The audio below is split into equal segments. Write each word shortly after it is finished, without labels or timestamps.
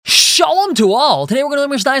Shalom to all! Today we're going to learn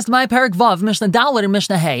Mishnah Demai Parak Vav, Mishnah Dalet, and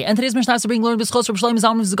Mishnah Hey. And today's Mishnah are being learned b'schos from Shloim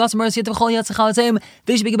Zalman V'Zagas Mercy Yetevchol Yatzachalatzim.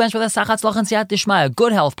 They should be bench with a Sachatz Lach and Siyat Dishmaya,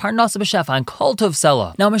 good health, Parnasa B'Shefa, and Kol Tov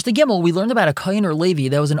Sela. Now, Mishnah Gimel, we learned about a Kohen or Levi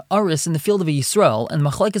that was an Aris in the field of Yisrael, and the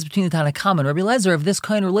machlekes between the Tanakam and Rabbi Lezer if this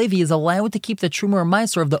Kohen or Levi is allowed to keep the Truma or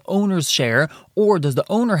Meiser of the owner's share, or does the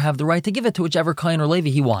owner have the right to give it to whichever Kohen or Levi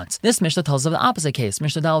he wants. This Mishnah tells us of the opposite case.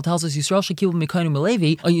 Mishnah Dalet tells us Yisrael should keep him Kohen or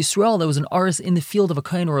Levi, a Yisrael that was an Aris in the field of a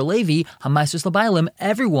Kohen or a Levi, HaMeiser L'Bailim,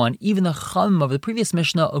 everyone, even the Chum of the previous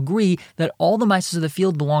Mishnah, agree that all the Meisers of the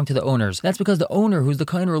field belong to the owners. That's because the owner, who's the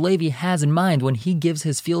Kohen or Levi, has in mind when he gives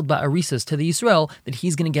his field Ba'arisas to the Yisrael that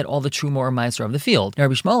he's going to get all the Truma or Meiser of the field. Now,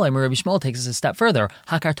 Rabbi Shmuel takes us a step further.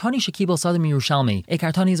 HaKartani Shekibel Sadim Yerushalmi. A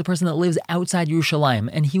Kartani is a person that lives outside Yerushalayim,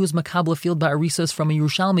 and he was Makabla field Ba'arisas from a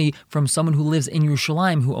Yerushalmi, from someone who lives in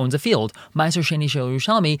Yerushalayim who owns a field. Meiser Sheni Shel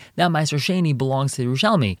Yerushalmi, that Meiser Sheni belongs to the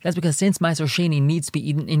Yerushalmi. That's because since Meiser Sheni needs to be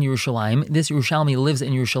eaten in Yerushalayim, this Yerushalmi lives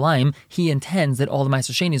in Yerushalayim, he intends that all the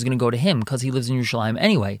Meiser Sheni is going to go to him because he lives in Yerushalayim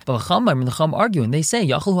anyway. But the Chum argue, and they say,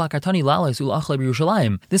 Yachlu HaKartani Lales Ulachle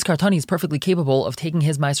Yerushalayim. This Kartani is perfectly capable of taking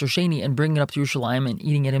his Meiser Sheni and bringing it up to Yerushalayim and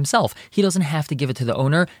eating it himself. He doesn't have to give it to the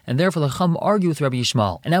owner, and therefore the Chum argue with Rabbi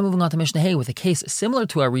Yishmael. And now moving on to Mishnah Hey with a case similar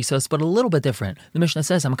to Arisas, but a little bit different. The Mishnah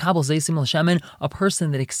says, Hamakabel Zeisim L'Shemen, a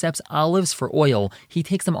person that accepts olives for oil. He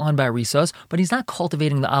takes them on by Arisas, but he's not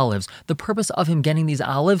cultivating the olives. The purpose of him getting these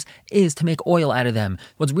olives is to make oil out of them.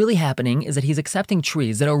 What's really happening is that he's accepting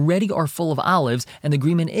trees that already are full of olives, and the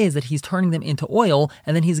agreement is that he's turning them into oil,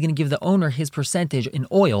 and then he's going to give the owner his percentage in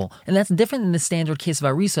oil. And that's different than the standard case of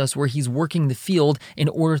Arisas, where he's working the field in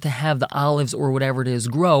order to have the olives or whatever it is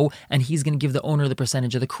grow, and he's going to give the owner the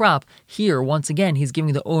percentage of the crop. Here, once again, he's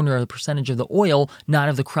giving the owner a percentage of the oil, not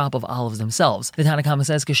of the crop of olives themselves. The Tanakhama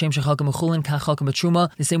says, Kashem shechalkem b'chulin, kachalkem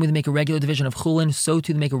b'truma. The same way they make a regular division of chulin, so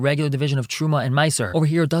too they make a regular division of truma and meiser. Over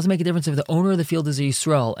here, it doesn't make a difference if the owner of the field is a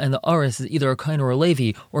Yisrael and the Aris is either a Kohen or a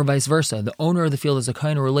Levi, or vice versa. The owner of the field is a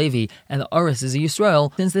Kohen or a Levi, and the Aris is a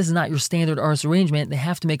Yisrael. Since this is not your standard Aris arrangement, they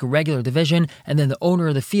have to make a regular division, and then the owner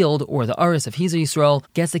of the field, or the Aris, if he's a Yisrael,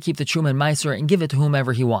 gets to keep the truma and meiser and give it to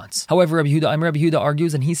whomever he wants. However, Rabbi Yehuda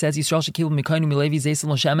argues, and he says Yisrael should keep Mikoinu Milevi Zeisim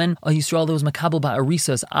L'Shemen, a Yisrael that was makabel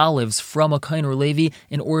ba'arisas olives from a Kohen or Levi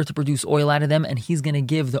in order to produce oil out of them, and he's going to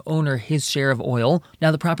give the owner his share of oil.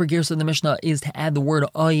 Now, the proper gersa of the Mishnah is to add the word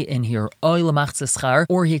oy in here, oy l'machzeh schar,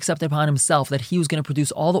 or he accepted upon himself that he was going to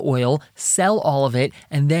produce all the oil, sell all of it,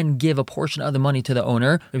 and then give a portion of the money to the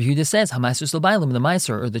owner. Rabbi Yehuda says, HaMeiser L'Bailim, the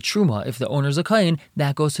Meiser, or the Truma, if the owner's a Kohen,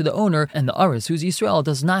 that goes to the owner, and the Aris, who's Yisrael,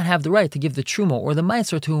 does not have the right to give the Truma or the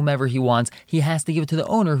Meiser to whomever he wants. He has to give it to the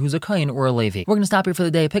owner who's a Kohen or a Levi. We're going to stop here for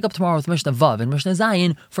the day, pick up tomorrow with Mishnah Vav and Mishnah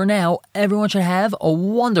Zayin. For now, everyone should have a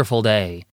wonderful day.